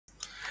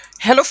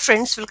Hello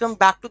friends, welcome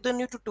back to the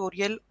new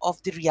tutorial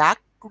of the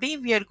React. Today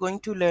we are going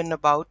to learn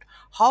about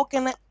how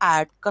can I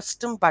add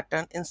custom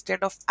button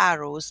instead of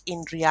arrows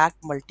in React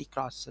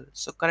multi-carousel.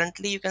 So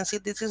currently you can see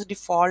this is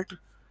default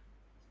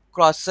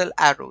carousel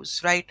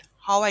arrows, right?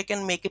 How I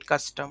can make it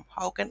custom?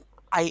 How can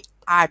I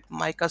add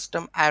my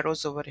custom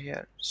arrows over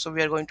here? So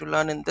we are going to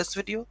learn in this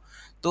video.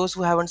 Those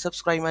who haven't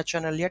subscribed my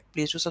channel yet,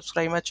 please do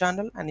subscribe my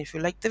channel, and if you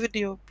like the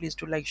video, please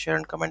do like, share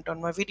and comment on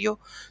my video.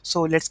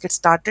 So let's get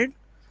started.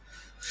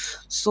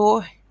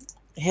 So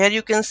here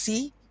you can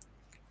see,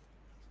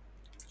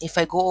 if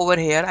I go over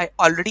here, I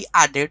already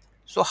added.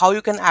 So how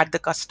you can add the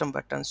custom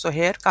button? So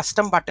here,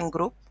 custom button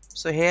group.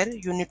 So here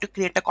you need to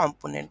create a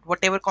component.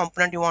 Whatever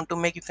component you want to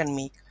make, you can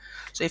make.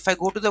 So if I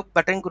go to the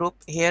button group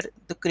here,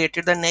 the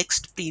created the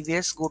next,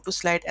 previous, go to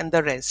slide and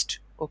the rest.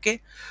 Okay.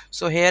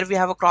 So here we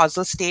have a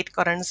carousel state,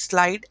 current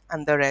slide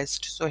and the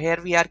rest. So here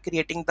we are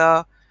creating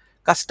the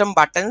custom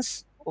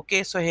buttons.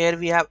 Okay. So here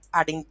we have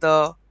adding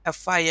the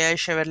FIS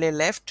Chevrolet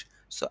left.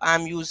 So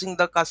I'm using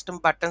the custom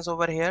buttons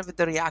over here with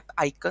the React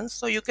icons.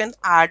 So you can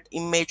add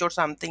image or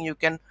something, you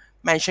can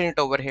mention it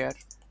over here.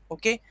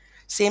 Okay,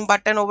 same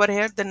button over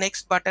here. The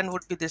next button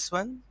would be this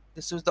one.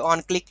 This is the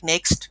on click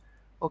next.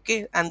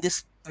 Okay, and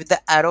this with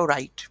the arrow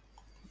right.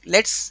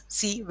 Let's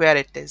see where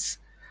it is.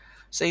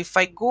 So if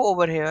I go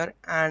over here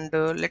and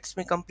let's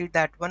me complete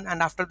that one,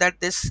 and after that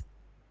this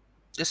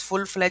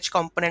full-fledged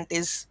component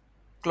is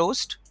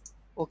closed.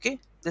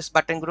 Okay, this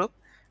button group.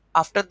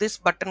 After this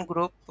button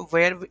group,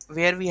 where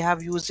we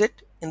have used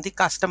it in the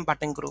custom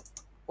button group.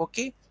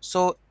 Okay,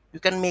 so you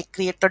can make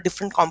create a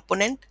different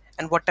component,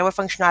 and whatever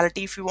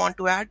functionality if you want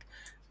to add,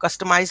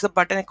 customize the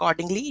button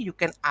accordingly, you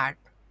can add.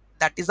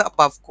 That is the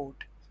above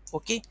code.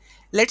 Okay,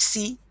 let's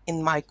see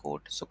in my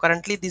code. So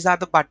currently these are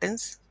the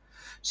buttons.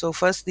 So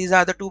first, these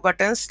are the two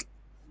buttons,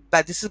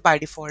 but this is by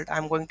default.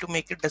 I'm going to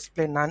make it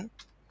display none.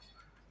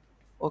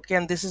 Okay,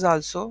 and this is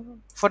also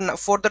for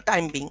the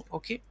time being.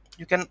 Okay,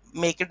 you can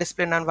make it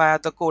display none via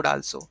the code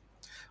also.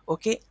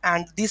 Okay,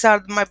 and these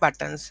are my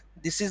buttons.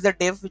 This is the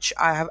div which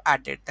I have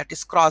added, that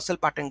is carousel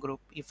button group.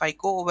 If I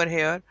go over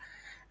here,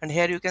 and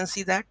here you can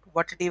see that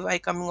what div I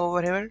coming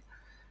over here,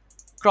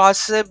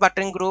 carousel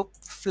button group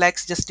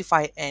flex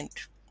justify end.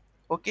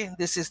 Okay,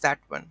 this is that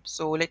one.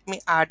 So let me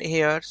add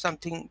here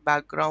something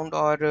background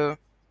or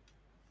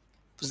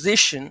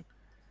position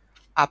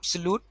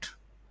absolute.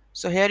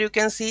 So here you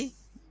can see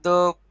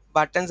the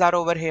buttons are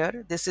over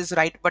here. This is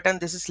right button,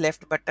 this is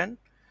left button.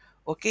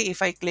 Okay,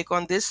 if I click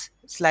on this,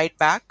 slide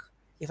back.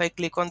 If I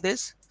click on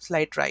this,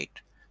 slide right.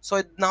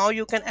 So now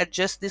you can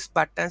adjust these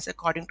buttons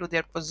according to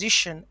their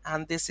position,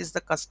 and this is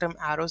the custom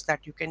arrows that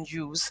you can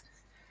use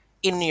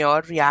in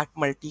your React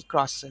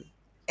multi-carousel.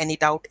 Any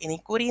doubt, any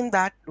query in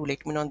that, do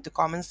let me know in the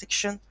comment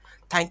section.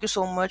 Thank you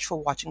so much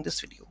for watching this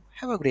video.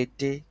 Have a great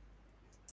day.